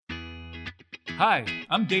Hi,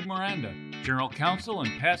 I'm Dave Miranda, General Counsel and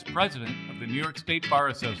past President of the New York State Bar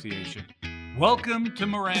Association. Welcome to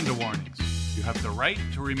Miranda Warnings. You have the right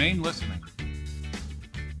to remain listening.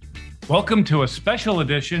 Welcome to a special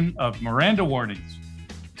edition of Miranda Warnings.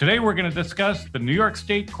 Today we're going to discuss the New York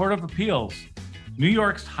State Court of Appeals, New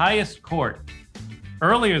York's highest court.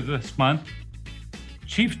 Earlier this month,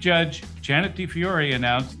 Chief Judge Janet DiFiore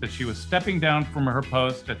announced that she was stepping down from her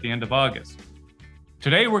post at the end of August.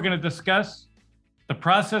 Today we're going to discuss the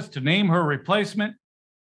process to name her replacement,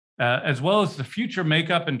 as well as the future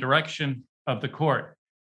makeup and direction of the court.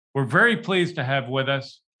 We're very pleased to have with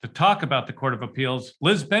us to talk about the Court of Appeals,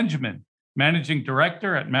 Liz Benjamin, Managing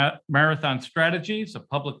Director at Marathon Strategies, a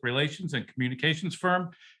public relations and communications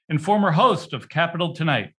firm, and former host of Capital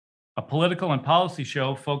Tonight, a political and policy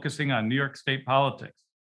show focusing on New York State politics.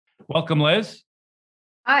 Welcome, Liz.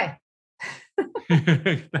 Hi.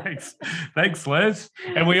 Thanks, Liz.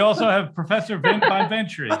 And we also have Professor Vin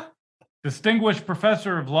Bonventuri, Distinguished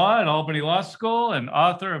Professor of Law at Albany Law School and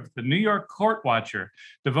author of The New York Court Watcher,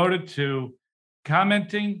 devoted to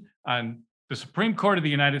commenting on the Supreme Court of the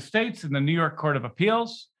United States and the New York Court of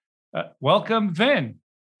Appeals. Welcome, Vin.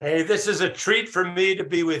 Hey, this is a treat for me to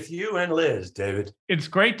be with you and Liz, David. It's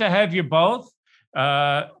great to have you both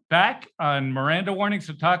back on Miranda Warnings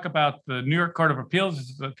to talk about the New York Court of Appeals. This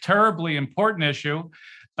is a terribly important issue.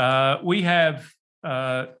 We have,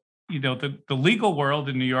 the legal world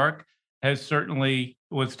in New York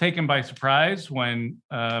was taken by surprise when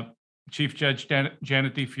Chief Judge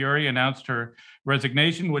Janet DiFiore announced her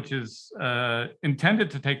resignation, which is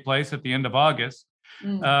intended to take place at the end of August.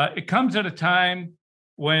 It comes at a time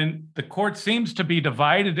when the court seems to be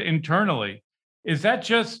divided internally. Is that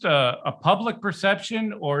just a public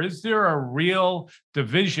perception, or is there a real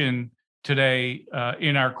division today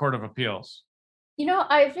in our Court of Appeals?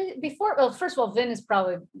 First of all, Vin is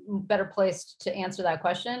probably better placed to answer that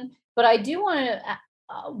question. But I do want to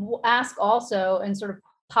ask also and sort of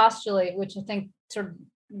postulate, which I think sort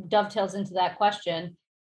of dovetails into that question.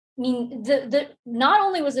 I mean, not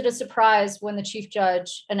only was it a surprise when the chief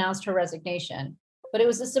judge announced her resignation, but it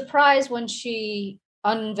was a surprise when she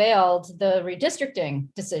unveiled the redistricting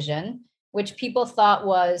decision, which people thought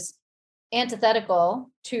was antithetical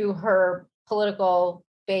to her political,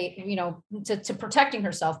 to protecting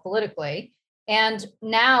herself politically. And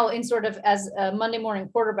now, in sort of as a Monday morning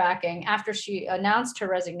quarterbacking, after she announced her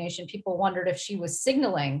resignation, people wondered if she was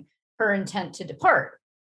signaling her intent to depart.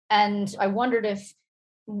 And I wondered if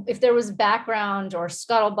there was background or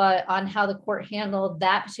scuttlebutt on how the court handled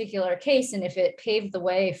that particular case and if it paved the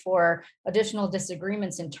way for additional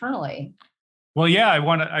disagreements internally. Well, yeah,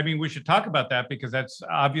 we should talk about that because that's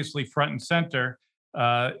obviously front and center.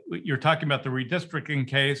 You're talking about the redistricting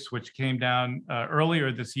case, which came down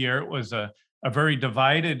earlier this year. It was a very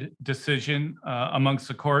divided decision amongst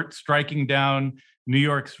the court, striking down New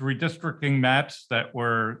York's redistricting maps that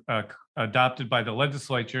were adopted by the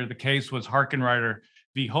legislature. The case was Harkenrider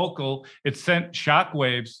v. Hochul. It sent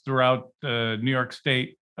shockwaves throughout New York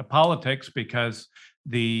State politics because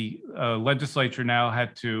the legislature now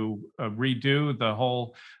had to redo the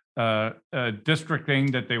whole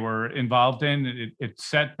districting that they were involved in. It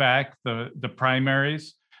set back the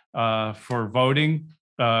primaries for voting,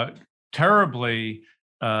 terribly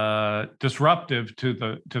disruptive to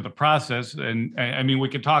the process. And I mean, we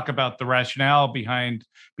could talk about the rationale behind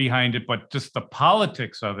it, but just the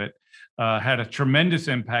politics of it had a tremendous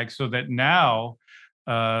impact, so that now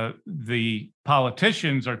the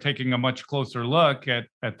politicians are taking a much closer look at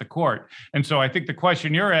the court. And so I think the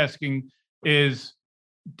question you're asking is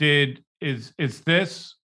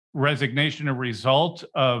this resignation a result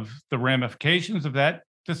of the ramifications of that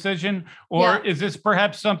decision, or is this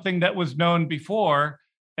perhaps something that was known before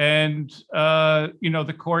and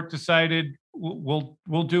the court decided we'll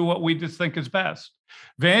do what we just think is best?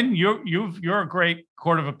 Vin, you're a great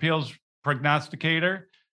Court of Appeals prognosticator.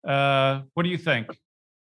 What do you think?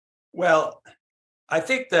 Well, I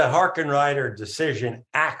think the Harkenrider decision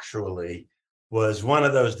actually was one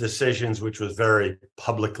of those decisions which was very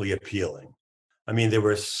publicly appealing. I mean, there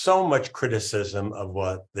was so much criticism of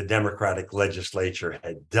what the Democratic legislature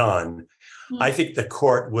had done. I think the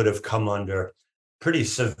court would have come under pretty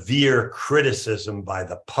severe criticism by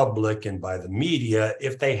the public and by the media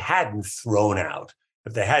if they hadn't thrown out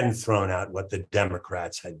what the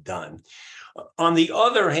Democrats had done. On the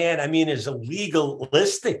other hand, I mean, as a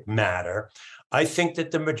legalistic matter, I think that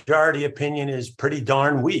the majority opinion is pretty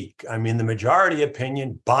darn weak. I mean, the majority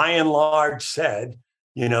opinion, by and large, said,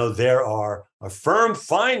 there are affirmed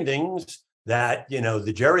findings that, the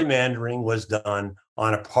gerrymandering was done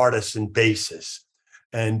on a partisan basis.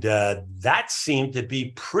 And that seemed to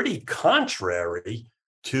be pretty contrary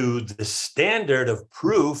to the standard of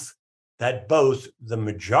proof that both the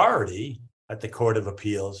majority at the Court of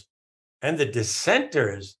Appeals and the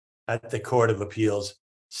dissenters at the Court of Appeals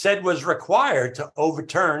said was required to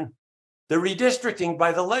overturn the redistricting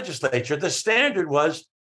by the legislature. The standard was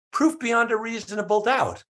proof beyond a reasonable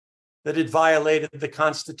doubt that it violated the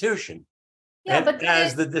Constitution. Yeah, and but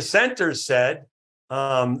as the dissenters said,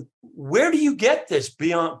 where do you get this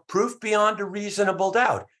proof beyond a reasonable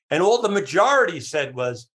doubt? And all the majority said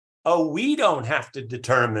was, oh, we don't have to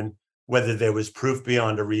determine whether there was proof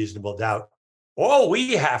beyond a reasonable doubt. All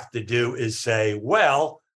we have to do is say,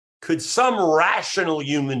 well, could some rational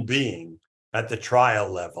human being at the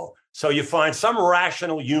trial level, so you find some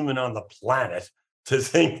rational human on the planet to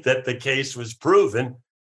think that the case was proven,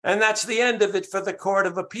 and that's the end of it for the Court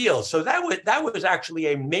of Appeals. So that was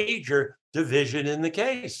actually a major division in the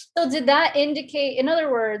case. So did that indicate, in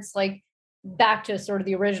other words, like back to sort of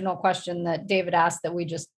the original question that David asked that we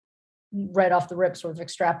just right off the rip sort of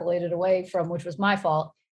extrapolated away from, which was my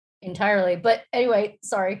fault entirely. But anyway,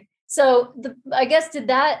 sorry. So I guess did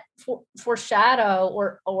that foreshadow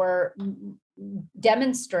or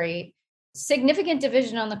demonstrate significant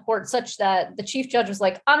division on the court such that the chief judge was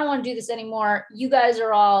like, I don't want to do this anymore. You guys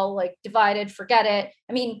are all like divided, forget it.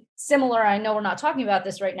 I mean, similar, I know we're not talking about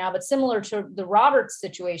this right now, but similar to the Roberts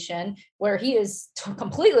situation where he is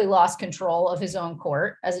completely lost control of his own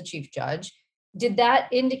court as a chief judge. Did that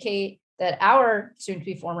indicate that our soon to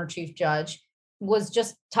be former chief judge was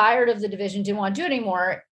just tired of the division, didn't want to do it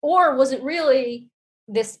anymore? Or was it really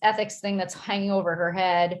this ethics thing that's hanging over her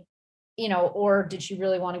head? You know, or did she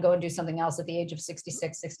really want to go and do something else at the age of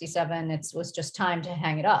 66, 67? It was just time to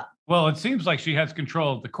hang it up. Well, it seems like she has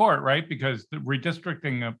control of the court, right? Because the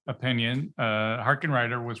redistricting opinion,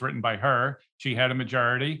 Harkenrider, was written by her. She had a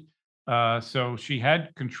majority. So she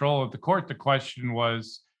had control of the court. The question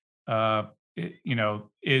was, you know,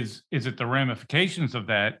 is it the ramifications of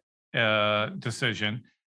that decision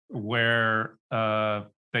where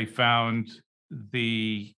they found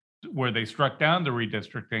where they struck down the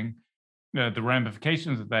redistricting, the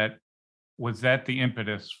ramifications of that, was that the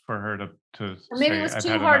impetus for her to or maybe say, it was I've too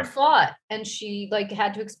had hard enough? fought and she like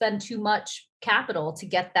had to expend too much capital to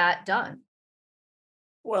get that done.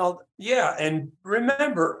 Well, yeah. And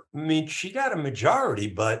remember, I mean, she got a majority,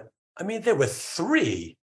 but I mean, there were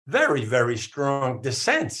 3 very, very strong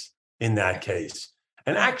dissents in that case.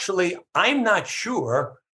 And actually, I'm not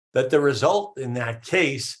sure that the result in that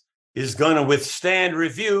case is going to withstand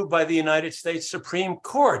review by the United States Supreme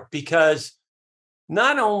Court, because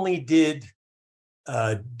not only did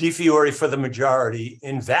De Fiori for the majority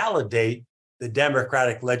invalidate the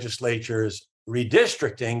Democratic legislature's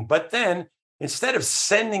redistricting, but then instead of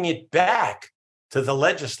sending it back to the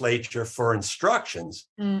legislature for instructions,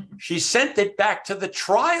 she sent it back to the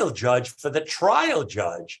trial judge for the trial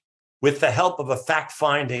judge, with the help of a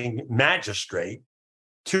fact-finding magistrate,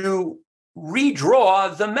 to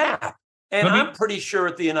redraw the map. And I'm pretty sure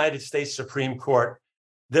at the United States Supreme Court,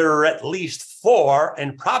 there are at least 4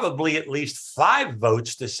 and probably at least 5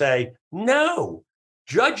 votes to say, no,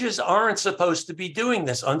 judges aren't supposed to be doing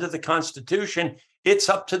this under the Constitution. It's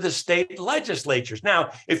up to the state legislatures.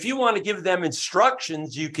 Now, if you want to give them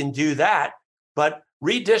instructions, you can do that. But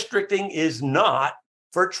redistricting is not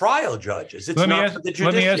for trial judges. It's not for the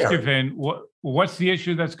judiciary. Let me ask you, Vin, what's the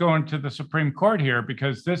issue that's going to the Supreme Court here?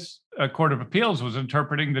 Because this Court of Appeals was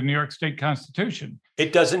interpreting the New York State Constitution.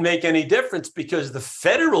 It doesn't make any difference, because the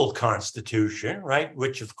federal Constitution, right,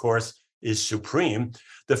 which of course is supreme,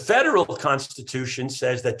 the federal Constitution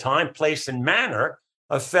says that time, place, and manner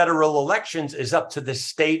of federal elections is up to the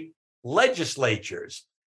state legislatures.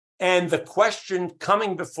 And the question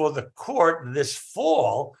coming before the court this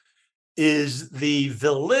fall is the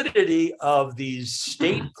validity of these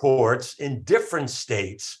state courts in different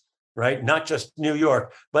states, right? Not just New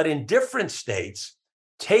York, but in different states,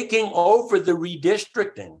 taking over the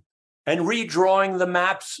redistricting and redrawing the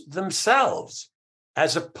maps themselves,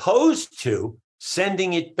 as opposed to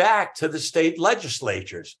sending it back to the state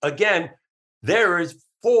legislatures. Again, there is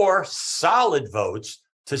 4 solid votes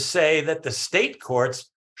to say that the state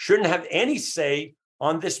courts shouldn't have any say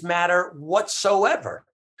on this matter whatsoever.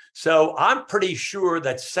 So I'm pretty sure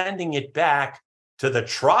that sending it back to the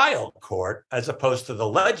trial court as opposed to the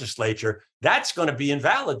legislature, that's going to be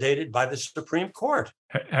invalidated by the Supreme Court.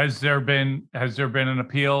 Has there been an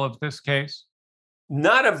appeal of this case?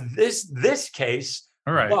 Not of this case.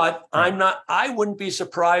 All right. But I wouldn't be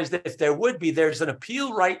surprised if there would be. There's an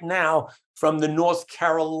appeal right now from the North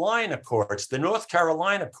Carolina courts. The North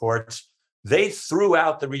Carolina courts they threw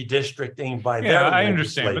out the redistricting by their Yeah, I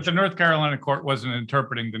understand, but the legislature. North Carolina court wasn't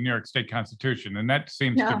interpreting the New York State Constitution, and that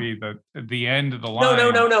seems to No. be the end of the No,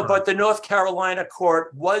 line. no. for- But the North Carolina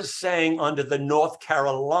court was saying under the North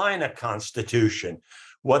Carolina Constitution,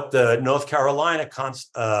 what the North Carolina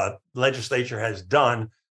legislature has done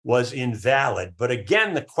was invalid. But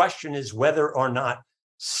again, the question is whether or not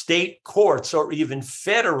state courts or even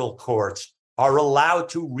federal courts are allowed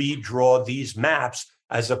to redraw these maps,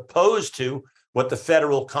 as opposed to what the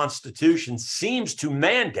federal Constitution seems to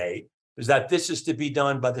mandate, is that this is to be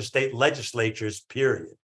done by the state legislatures,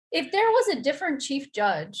 period. If there was a different chief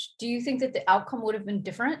judge, do you think that the outcome would have been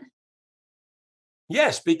different?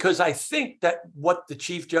 Yes, because I think that what the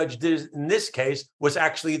chief judge did in this case was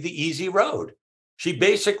actually the easy road. She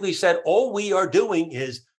basically said, all we are doing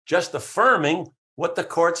is just affirming what the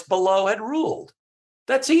courts below had ruled.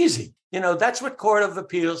 That's easy. That's what Court of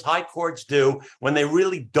Appeals, high courts do when they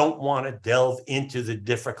really don't want to delve into the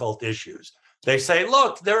difficult issues. They say,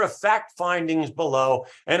 look, there are fact findings below,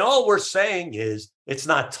 and all we're saying is it's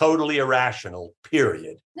not totally irrational,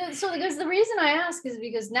 period. So because the reason I ask is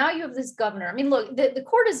because now you have this governor. I mean, look, the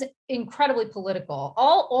court is incredibly political.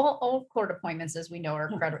 All court appointments, as we know, are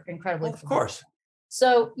incredibly Of political. course.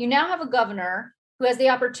 So you now have a governor who has the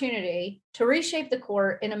opportunity to reshape the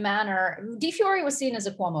court in a manner. DeFiore was seen as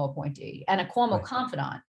a Cuomo appointee and a Cuomo Right.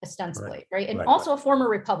 confidant, ostensibly, right? And Right, also a former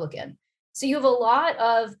Republican. So you have a lot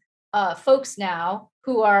of folks now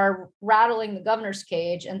who are rattling the governor's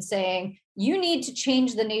cage and saying, you need to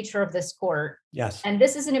change the nature of this court. Yes. And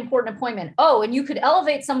this is an important appointment. Oh, and you could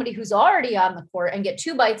elevate somebody who's already on the court and get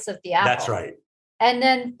 2 bites of the apple. That's right. And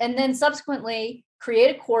then subsequently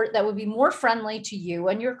create a court that would be more friendly to you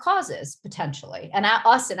and your causes, potentially, and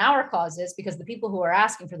us and our causes, because the people who are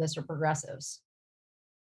asking for this are progressives.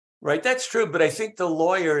 Right. That's true. But I think the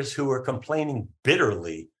lawyers who are complaining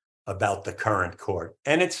bitterly about the current court,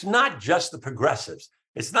 and it's not just the progressives,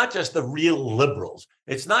 it's not just the real liberals,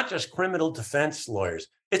 it's not just criminal defense lawyers,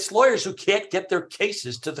 it's lawyers who can't get their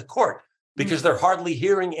cases to the court because they're hardly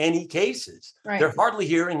hearing any cases. Right. They're hardly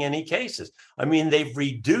hearing any cases. I mean, they've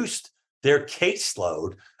reduced their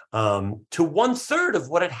caseload to 1/3 of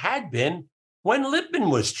what it had been when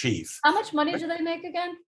Lippman was chief. How much money do they make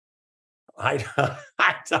again? I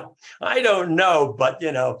don't know, but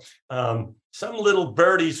some little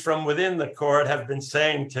birdies from within the court have been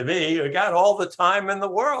saying to me, "We got all the time in the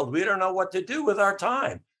world. We don't know what to do with our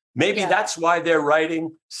time." Maybe that's why they're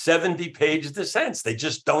writing 70-page dissents. They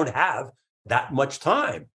just don't have that much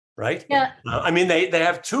time, right? Yeah. I mean, they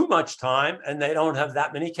have too much time, and they don't have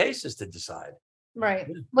that many cases to decide. Right.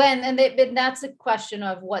 And that's a question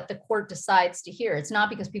of what the court decides to hear. It's not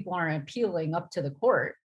because people aren't appealing up to the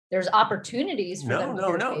court. There's opportunities for them to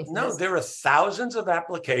hear cases. No. There are thousands of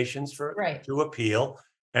applications to appeal,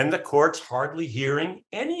 and the court's hardly hearing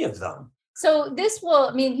any of them. So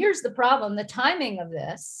here's the problem, the timing of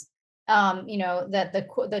this, that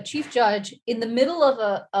the chief judge in the middle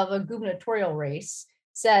of a gubernatorial race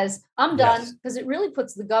says, I'm done, because it really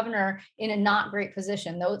puts the governor in a not great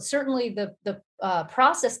position, though certainly the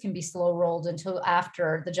process can be slow rolled until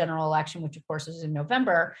after the general election, which of course is in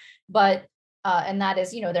November. But and that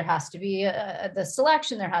is, there has to be the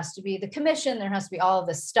selection, there has to be the commission, there has to be all of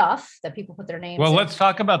this stuff that people put their names in. Well, let's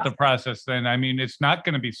talk about the process then. I mean, it's not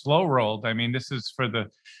going to be slow rolled. I mean, this is for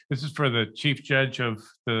the chief judge of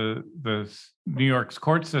the New York's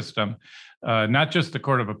court system, not just the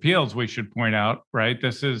Court of Appeals, we should point out, right?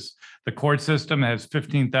 This is the court system has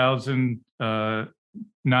 15,000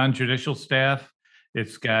 non-judicial staff.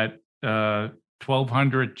 It's got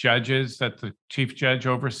 1,200 judges that the chief judge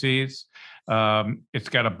oversees. It's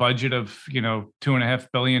got a budget of, $2.5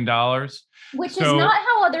 billion. Which is not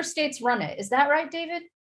how other states run it. Is that right, David?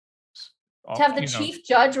 To have the chief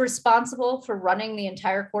judge responsible for running the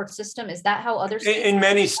entire court system? Is that how other states? In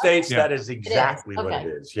many states, that is exactly what it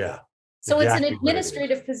is. Yeah. So it's an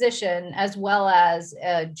administrative position as well as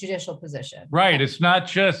a judicial position. Right. It's not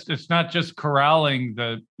just corralling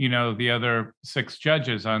the other 6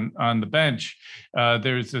 judges on the bench.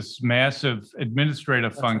 There's this massive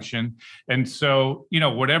administrative function. And so,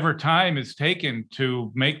 whatever time is taken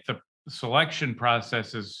to make the selection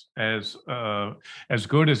process as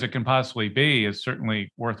good as it can possibly be is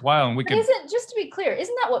certainly worthwhile. And just to be clear,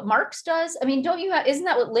 isn't that what Marks does? I mean, isn't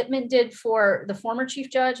that what Lippman did for the former chief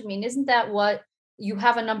judge? I mean, isn't that what you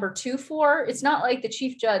have a number 2 for? It's not like the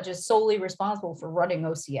chief judge is solely responsible for running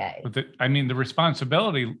OCA. But the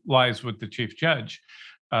responsibility lies with the chief judge.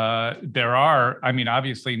 There are,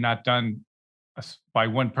 obviously not done by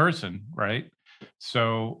one person, right?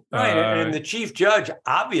 So, Right, and the chief judge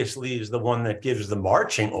obviously is the one that gives the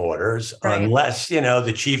marching orders, Right. unless,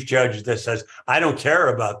 the chief judge that says, I don't care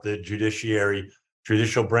about the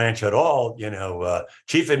judicial branch at all,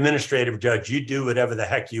 chief administrative judge, you do whatever the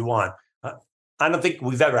heck you want. I don't think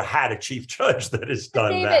we've ever had a chief judge that has But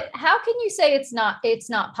done David, that. how can you say it's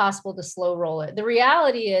not possible to slow roll it? The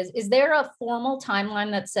reality is there a formal timeline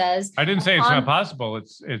that says I didn't say it's not upon- possible.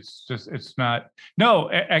 It's not. No,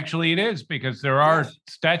 actually it is, because there are Yes.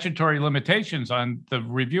 statutory limitations on the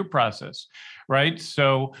review process, right?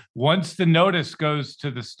 So once the notice goes to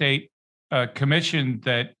the state commission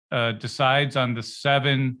that decides on the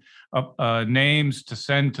 7 names to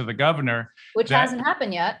send to the governor, which that- hasn't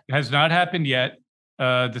happened yet. has not happened yet.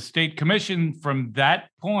 The state commission from that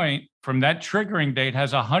point, from that triggering date,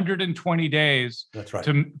 has 120 days That's right.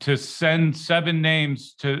 to send 7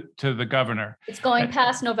 names to the governor. It's going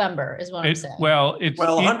past November is what I'm saying. Well, it's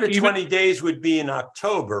Well, even- 120 days would be in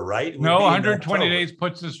October, right? It would No, be in 120 October. days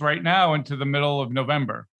puts us right now into the middle of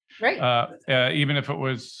November, Right. even if it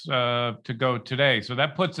was to go today. So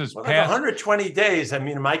that puts us Well, that's past. 120 days. I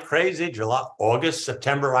mean, am I crazy? July, August,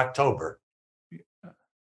 September, October.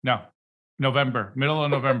 No, November, middle of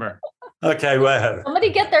November. Okay, whatever.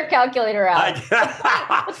 Somebody get their calculator out.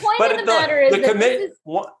 The point But of the matter is that this is-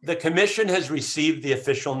 the commission has received the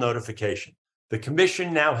official notification. The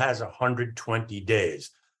commission now has 120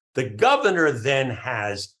 days. The governor then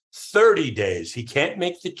has 30 days. He can't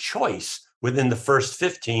make the choice within the first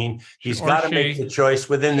 15. He's Or got to make she. the choice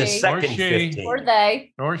within the She. second Or she. 15. or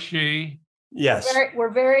they. Or she. Yes, We're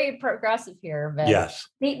very progressive here, Vic. yes.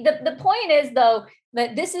 The point is, though,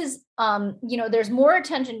 that this is, there's more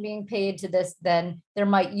attention being paid to this than there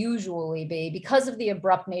might usually be because of the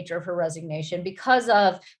abrupt nature of her resignation, because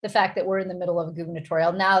of the fact that we're in the middle of a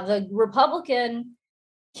gubernatorial. Now, the Republican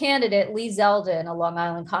candidate, Lee Zeldin, a Long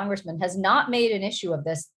Island congressman, has not made an issue of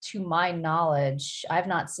this, to my knowledge. I've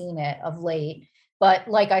not seen it of late. But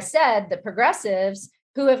like I said, the progressives,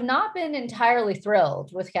 who have not been entirely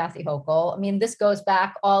thrilled with Kathy Hochul. I mean, this goes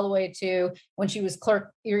back all the way to when she was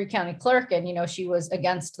Erie County clerk, and she was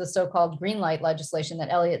against the so-called green light legislation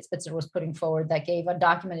that Eliot Spitzer was putting forward that gave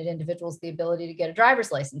undocumented individuals the ability to get a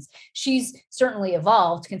driver's license. She's certainly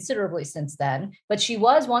evolved considerably since then, but she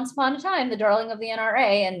was once upon a time the darling of the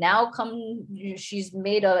NRA, and now she's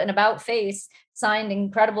made an about face, signed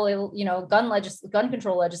incredible, gun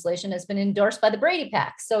control legislation has been endorsed by the Brady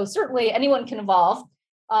PAC. So certainly anyone can evolve.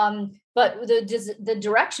 But the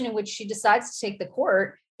direction in which she decides to take the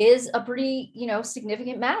court is a pretty,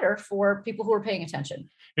 significant matter for people who are paying attention.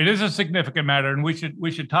 It is a significant matter, and we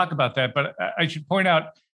should talk about that. But I should point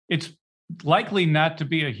out it's likely not to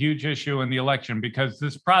be a huge issue in the election, because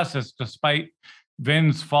this process, despite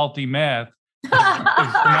Vin's faulty math, is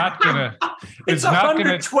not gonna. It's not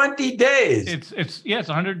 120 days. It's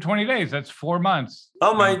 120 days. That's 4 months.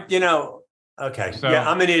 Oh my, okay. So- Yeah,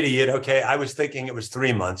 I'm an idiot. Okay. I was thinking it was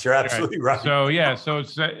 3 months. You're absolutely right. So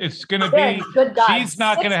it's going to Good, be. good God. She's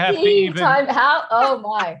not going to have to 60 even. how? Oh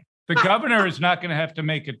my. The governor is not going to have to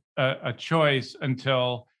make a choice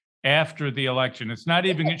until after the election. It's not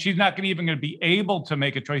even. She's not even going to be able to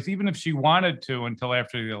make a choice, even if she wanted to, until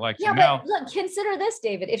after the election. Yeah, Now, but look, consider this,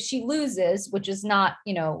 David. If she loses, which is not,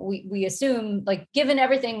 we assume, like, given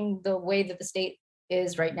everything the way that the state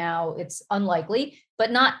is right now, it's unlikely,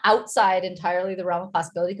 but not outside entirely the realm of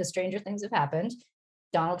possibility, because stranger things have happened.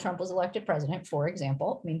 Donald Trump was elected president, for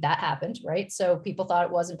example. I mean, that happened, right? So people thought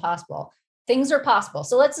it wasn't possible. Things are possible.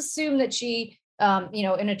 So let's assume that she,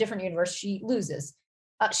 in a different universe, she loses.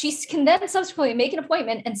 She can then subsequently make an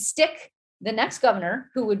appointment and stick the next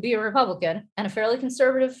governor, who would be a Republican and a fairly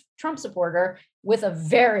conservative Trump supporter, with a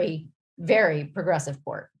very, very progressive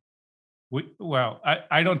court.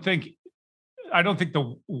 I don't think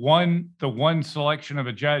the one selection of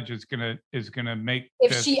a judge is gonna make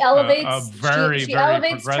If this she elevates, a very she very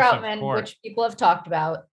elevates progressive Troutman, court. which people have talked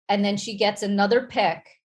about, and then she gets another pick,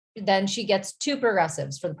 then she gets 2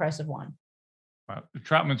 progressives for the price of 1. Well,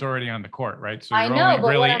 Troutman's already on the court, right? So I you're know, only but what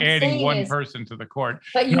really I'm adding saying one is- person to the court.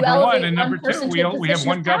 But you Number one, elevate and number one two, person we to a have one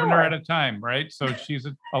position of governor power. at a time, right? So she's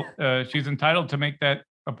entitled to make that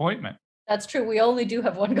appointment. That's true. We only do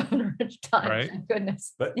have one governor at a time. Right. Thank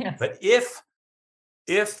goodness. But Yes. but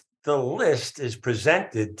if the list is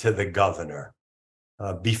presented to the governor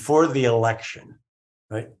before the election,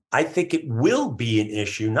 right, I think it will be an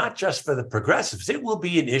issue, not just for the progressives, it will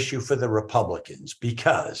be an issue for the Republicans,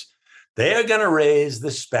 because they are going to raise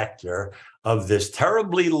the specter of this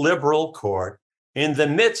terribly liberal court in the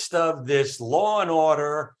midst of this law and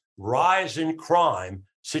order, rise in crime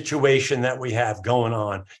situation that we have going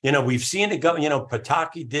on. We've seen it go,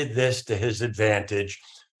 Pataki did this to his advantage.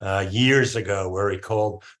 years ago, where he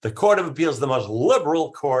called the Court of Appeals the most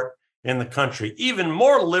liberal court in the country, even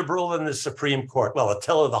more liberal than the Supreme Court. Well,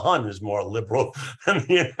 Attila the Hun is more liberal than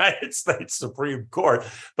the United States Supreme Court.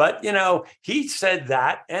 But, he said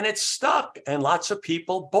that and it stuck, and lots of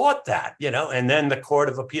people bought that, and then the Court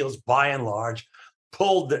of Appeals, by and large,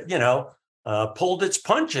 pulled its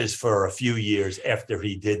punches for a few years after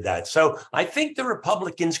he did that. So I think the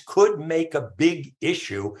Republicans could make a big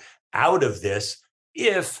issue out of this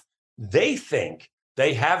if they think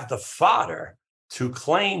they have the fodder to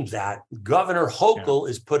claim that Governor Hochul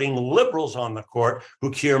is putting liberals on the court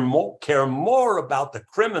who care more about the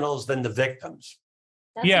criminals than the victims.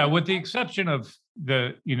 With the exception of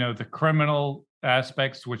the criminal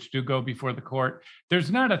aspects, which do go before the court,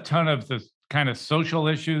 there's not a ton of the kind of social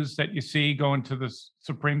issues that you see going to the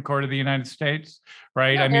Supreme Court of the United States,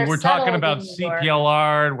 right? No, I mean, we're talking about in New York.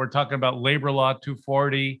 CPLR, and we're talking about Labor Law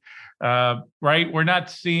 240, right? We're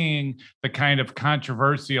not seeing the kind of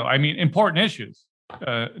controversial, important issues,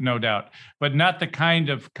 no doubt, but not the kind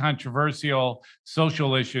of controversial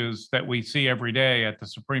social issues that we see every day at the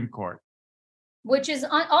Supreme Court. Which is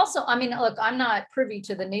also, look, I'm not privy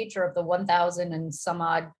to the nature of the 1,000 and some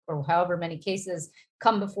odd, or however many cases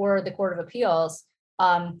come before the Court of Appeals.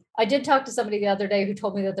 I did talk to somebody the other day who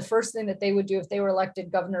told me that the first thing that they would do if they were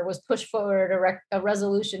elected governor was push forward a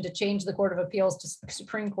resolution to change the Court of Appeals to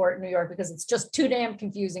Supreme Court in New York, because it's just too damn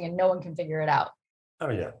confusing and no one can figure it out. Oh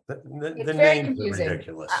yeah, It's the very names confusing. are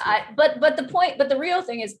ridiculous. But the real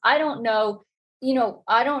thing is, I don't know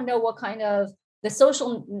what kind of the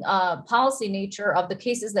social policy nature of the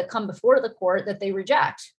cases that come before the court that they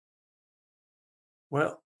reject.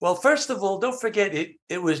 Well, first of all, don't forget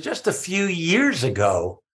it was just a few years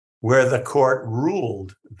ago where the court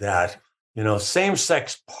ruled that,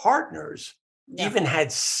 same-sex partners even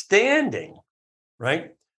had standing,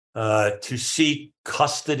 right, to seek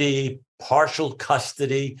custody, partial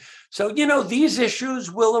custody. So, these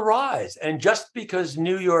issues will arise. And just because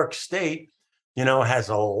New York State, has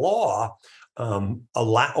a law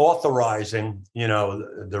authorizing,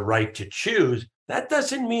 the right to choose, that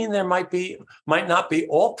doesn't mean there might not be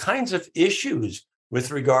all kinds of issues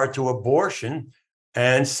with regard to abortion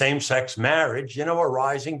and same-sex marriage,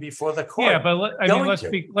 arising before the court. Yeah, but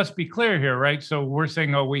let's be clear here, right? So we're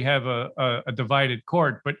saying, we have a divided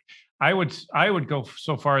court, but I would go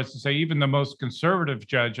so far as to say even the most conservative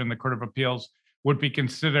judge in the Court of Appeals would be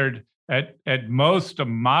considered at most a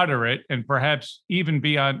moderate, and perhaps even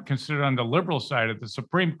be considered on the liberal side of the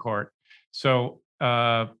Supreme Court. So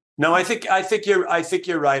no, I think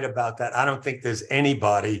you're right about that. I don't think there's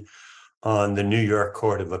anybody on the New York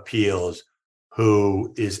Court of Appeals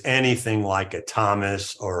who is anything like a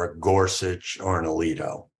Thomas or a Gorsuch or an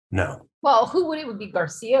Alito. No. Well, it would be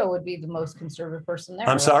Garcia would be the most conservative person there.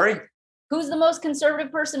 I'm sorry? Who's the most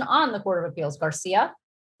conservative person on the Court of Appeals? Garcia?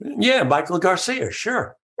 Yeah, Michael Garcia,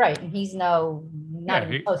 sure. Right, and he's not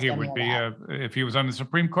even close to he any would of be that. if he was on the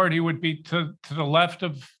Supreme Court, he would be to the left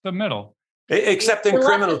of the middle. Except in The left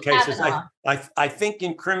criminal of cases. Kavanaugh. I think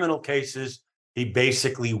in criminal cases, he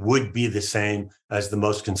basically would be the same as the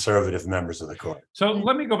most conservative members of the court. So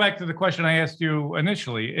let me go back to the question I asked you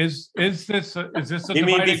initially. Is this a You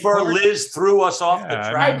mean divided before court? Liz threw us off the Yeah,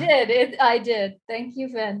 track? I did. Thank you,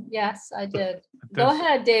 Vin. Yes, I did. Go Does-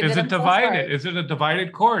 ahead, David. Is it I'm so divided? sorry. Is it a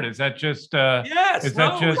divided court? Is that just Yes. Is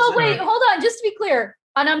that just- Oh, wait, hold on. Just to be clear,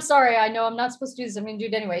 and I'm sorry, I know I'm not supposed to do this. I'm going to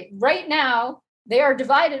do it anyway. Right now, they are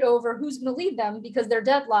divided over who's going to lead them because they're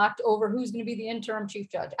deadlocked over who's going to be the interim chief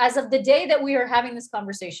judge. As of the day that we are having this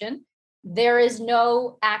conversation, there is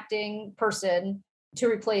no acting person to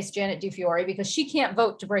replace Janet DiFiore because she can't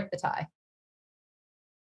vote to break the tie.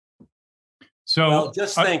 so? Well,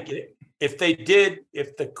 just think, if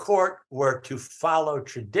the court were to follow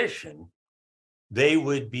tradition, they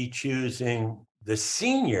would be choosing the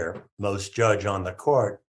senior most judge on the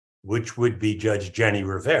court, which would be Judge Jenny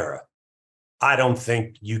Rivera. I don't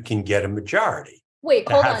think you can get a majority. Wait,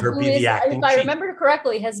 To hold have on. her Who be the is, acting if I chief. remember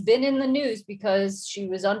correctly, has been in the news because she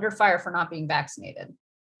was under fire for not being vaccinated.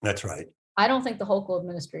 That's right. I don't think the Hochul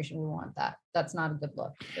administration would want that. That's not a good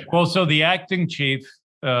look. for them. Well, so the acting chief,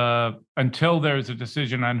 until there's a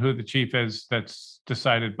decision on who the chief is, that's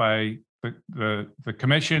decided by the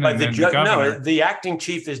commission By and the then the judge, governor. no, the acting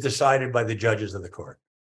chief is decided by the judges of the court.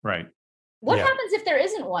 Right. What Yeah. happens if there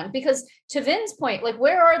isn't one? Because to Vin's point, like,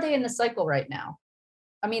 where are they in the cycle right now?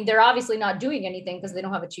 I mean, they're obviously not doing anything because they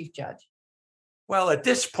don't have a chief judge. Well, at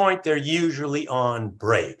this point, they're usually on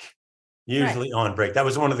break. That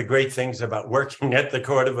was one of the great things about working at the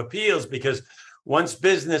Court of Appeals, because once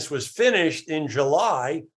business was finished in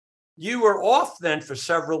July, you were off then for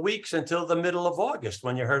several weeks until the middle of August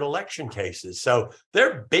when you heard election cases. So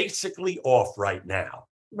they're basically off right now.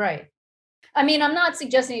 Right. I mean, I'm not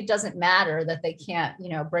suggesting it doesn't matter that they can't,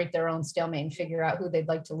 break their own stalemate and figure out who they'd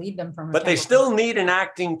like to lead them from. But they still need an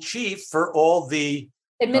acting chief for all the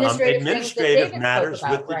administrative matters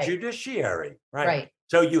with the judiciary. Right.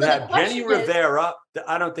 So you have Jenny Rivera.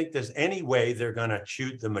 I don't think there's any way they're going to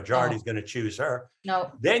choose, the majority is going to choose her.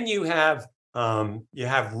 No. Then you have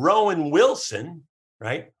Rowan Wilson,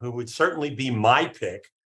 right, who would certainly be my pick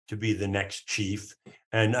to be the next chief.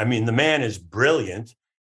 And I mean, the man is brilliant.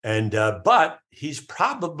 And but he's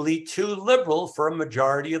probably too liberal for a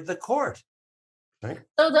majority of the court. Right.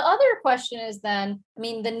 So the other question is then, I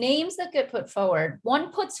mean, the names that get put forward,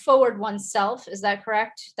 one puts forward oneself. Is that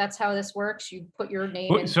correct? That's how this works. You put your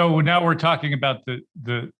name in. So now we're talking about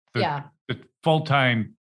the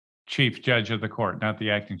full-time chief judge of the court, not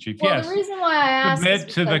the acting chief. Well, yes. The reason why I asked submit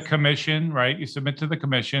to the commission, right? You submit to the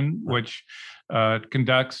commission, which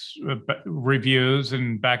conducts reviews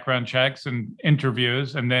and background checks and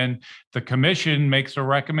interviews, and then the commission makes a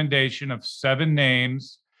recommendation of 7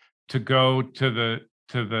 names to go to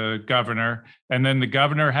the governor, and then the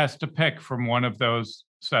governor has to pick from one of those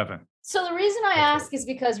 7. So the reason I ask is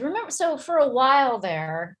because remember, so for a while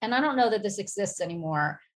there, and I don't know that this exists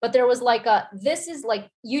anymore, but there was this is like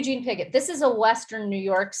Eugene Pickett. This is a Western New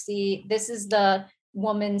York seat. This is the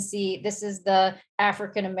woman seat. This is the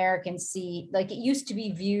African-American seat. Like it used to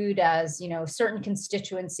be viewed as, certain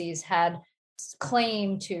constituencies had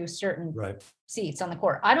claim to certain seats on the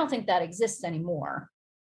court. I don't think that exists anymore.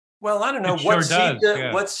 Well, I don't know what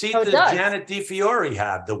seat did Janet DiFiore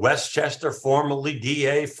have? The Westchester, formerly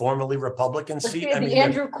DA, formerly Republican seat. The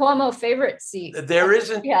Andrew Cuomo favorite seat. There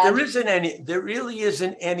really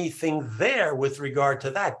isn't anything there with regard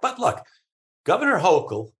to that. But look, Governor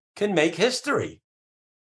Hochul can make history.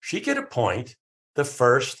 She could appoint the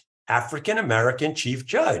first African-American chief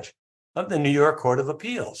judge of the New York Court of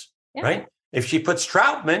Appeals, right? If she puts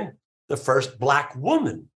Troutman, the first Black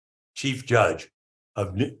woman chief judge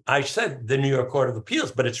I said the New York Court of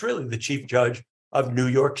Appeals, but it's really the chief judge of New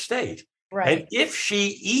York State. Right. And if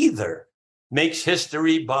she either makes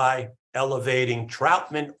history by elevating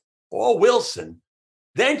Troutman or Wilson,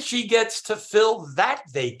 then she gets to fill that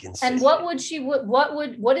vacancy. And what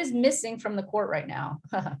is missing from the court right now?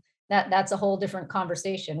 That's a whole different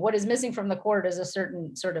conversation. What is missing from the court is a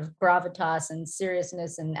certain sort of gravitas and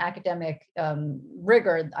seriousness and academic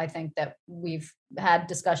rigor. I think that we've had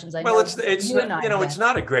discussions. It's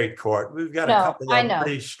not a great court. We've got a couple of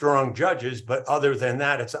pretty strong judges, but other than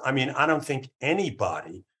that, I don't think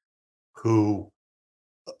anybody who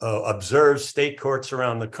observes state courts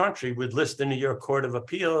around the country would list the New York Court of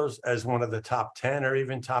Appeals as one of the top 10 or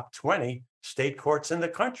even top 20 state courts in the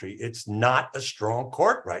country. It's not a strong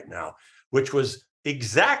court right now, which was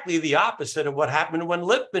exactly the opposite of what happened when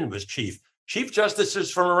Lipman was chief. Chief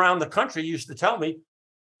justices from around the country used to tell me,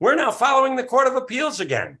 we're now following the Court of Appeals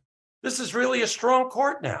again. This is really a strong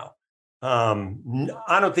court now.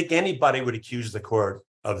 I don't think anybody would accuse the court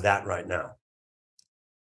of that right now.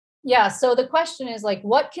 Yeah. So the question is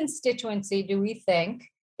what constituency do we think,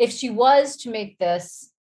 if she was to make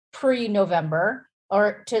this pre-November,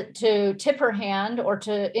 or to tip her hand or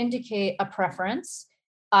to indicate a preference,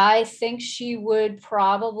 I think she would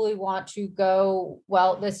probably want to go,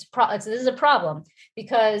 this is a problem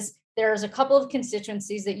because there's a couple of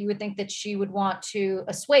constituencies that you would think that she would want to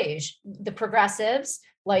assuage. The progressives,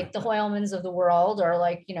 like the Hoylmans of the world,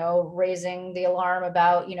 are raising the alarm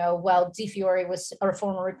about, DiFiore was a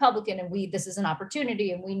former Republican and this is an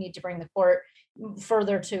opportunity and we need to bring the court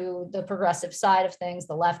further to the progressive side of things,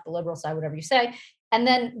 the left, the liberal side, whatever you say. And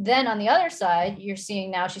then on the other side, you're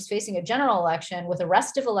seeing now she's facing a general election with a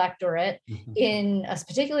restive electorate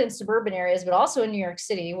particularly in suburban areas, but also in New York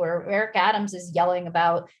City, where Eric Adams is yelling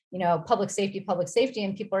about, public safety,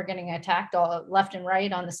 and people are getting attacked all left and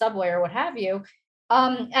right on the subway or what have you.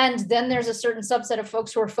 And then there's a certain subset of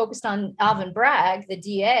folks who are focused on Alvin Bragg, the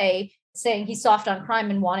DA, saying he's soft on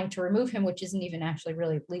crime and wanting to remove him, which isn't even actually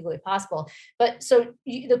really legally possible. But so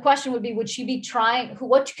the question would be, would she be trying,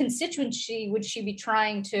 what constituency would she be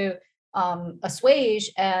trying to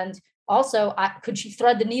assuage? And also, could she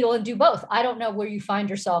thread the needle and do both? I don't know where you find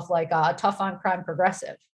yourself a tough on crime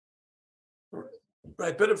progressive.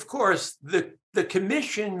 Right. But of course, the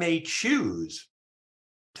commission may choose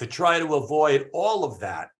to try to avoid all of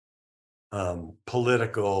that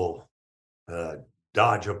political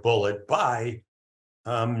dodge a bullet by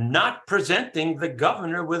not presenting the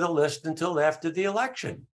governor with a list until after the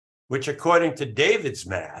election, which according to David's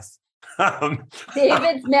math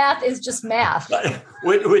David's math is just math.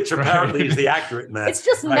 Which apparently is the accurate math. It's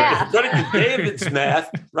just math. According to David's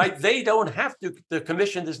math, right? They don't have to, the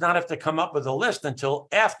commission does not have to come up with a list until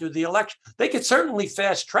after the election. They could certainly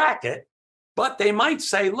fast track it, but they might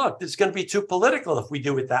say, look, this is going to be too political if we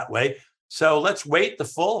do it that way. So let's wait the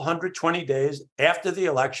full 120 days after the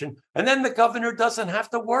election. And then the governor doesn't have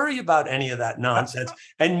to worry about any of that nonsense.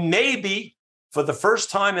 And maybe for the first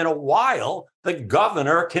time in a while, the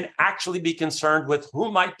governor can actually be concerned with who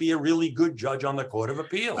might be a really good judge on the Court of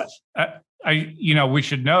Appeals. We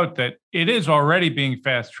should note that it is already being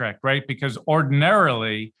fast-tracked, right? Because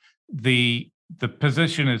ordinarily, the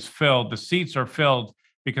position is filled, the seats are filled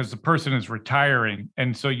because the person is retiring.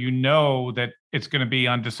 And so you know that it's going to be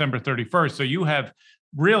on December 31st. So you have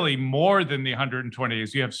really more than the 120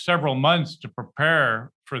 days. You have several months to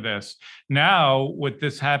prepare for this. Now, with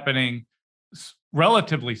this happening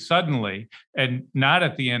relatively suddenly and not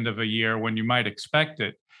at the end of a year when you might expect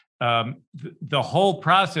it, the whole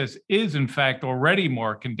process is in fact already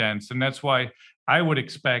more condensed. And that's why I would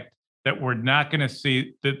expect that we're not going to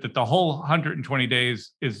see that the whole 120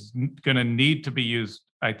 days is going to need to be used,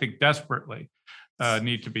 I think desperately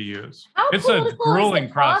need to be used. It's a grueling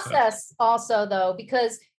process also though,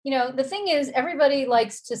 because, the thing is everybody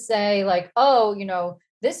likes to say like, oh,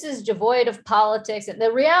 this is devoid of politics. And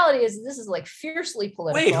the reality is this is like fiercely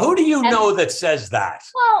political. Wait, who do you know that says that?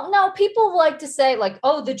 Well, no, people like to say like,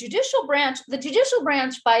 oh, the judicial branch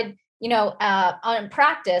by, on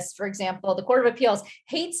practice, for example, the Court of Appeals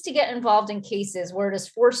hates to get involved in cases where it is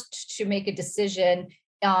forced to make a decision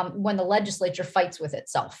when the legislature fights with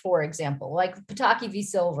itself, for example, like Pataki v.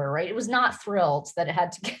 Silver, right? It was not thrilled that it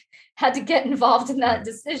had to get involved in that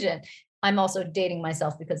decision. I'm also dating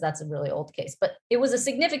myself because that's a really old case, but it was a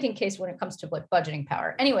significant case when it comes to like budgeting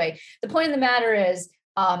power. Anyway, the point of the matter is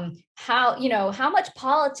how much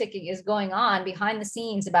politicking is going on behind the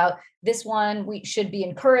scenes about this one we should be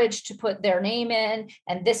encouraged to put their name in,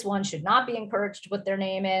 and this one should not be encouraged to put their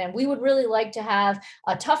name in. And we would really like to have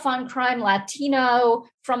a tough on crime Latino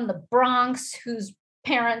from the Bronx whose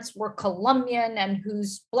parents were Colombian and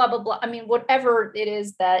who's blah, blah, blah. I mean, whatever it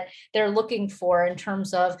is that they're looking for in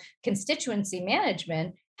terms of constituency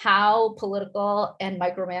management, how political and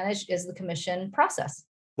micromanaged is the commission process?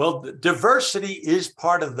 Well, diversity is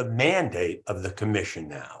part of the mandate of the commission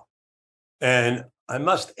now. And I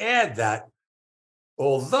must add that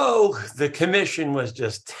although the commission was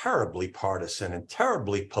just terribly partisan and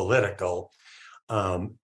terribly political,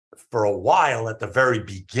 for a while at the very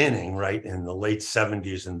beginning, right, in the late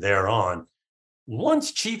 70s and thereon,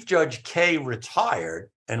 once Chief Judge Kaye retired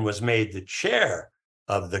and was made the chair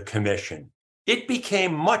of the commission, it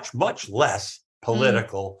became much, much less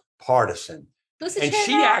political, partisan. And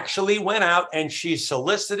she actually went out and she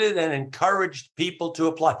solicited and encouraged people to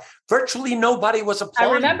apply. Virtually nobody was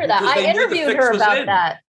applying. I remember that. I interviewed her about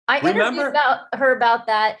that. I interviewed her about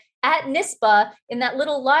that at NISPA in that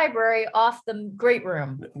little library off the Great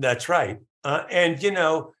Room. That's right. And,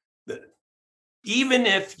 even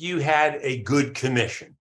if you had a good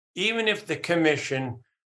commission, even if the commission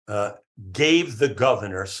gave the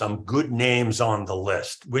governor some good names on the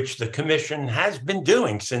list, which the commission has been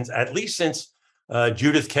doing since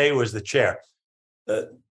Judith Kaye was the chair,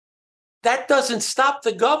 that doesn't stop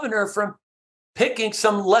the governor from picking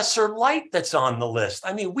some lesser light that's on the list.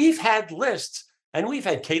 I mean, we've had lists. And we've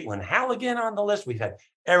had Caitlin Halligan on the list. We've had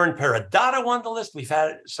Aaron Perodato on the list. We've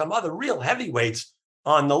had some other real heavyweights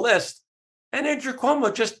on the list. And Andrew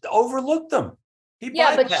Cuomo just overlooked them.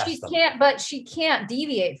 But she can't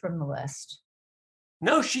deviate from the list.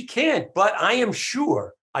 No, she can't. But I am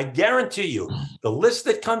sure, I guarantee you, the list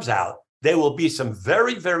that comes out, there will be some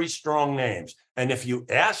very, very strong names. And if you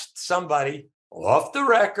asked somebody off the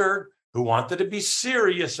record who wanted to be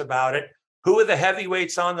serious about it, who are the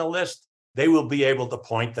heavyweights on the list, they will be able to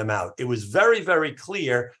point them out. It was very, very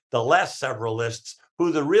clear the last several lists who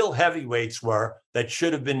the real heavyweights were that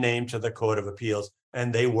should have been named to the Court of Appeals,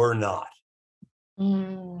 and they were not.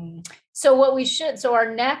 So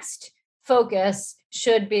our next focus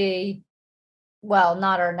should be, well,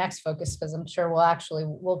 not our next focus, because I'm sure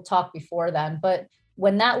we'll talk before then, but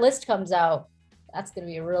when that list comes out, that's going to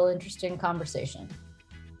be a real interesting conversation.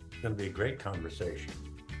 It's going to be a great conversation.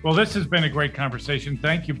 Well, this has been a great conversation.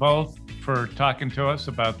 Thank you both for talking to us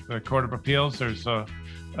about the Court of Appeals. There's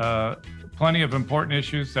plenty of important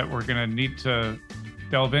issues that we're going to need to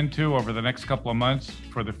delve into over the next couple of months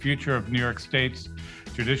for the future of New York State's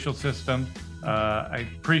judicial system. I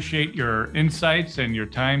appreciate your insights and your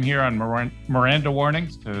time here on Miranda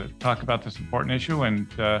Warnings to talk about this important issue.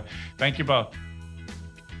 And thank you both.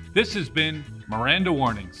 This has been Miranda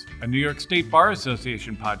Warnings, a New York State Bar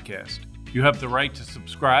Association podcast. You have the right to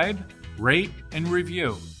subscribe, rate, and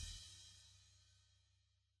review.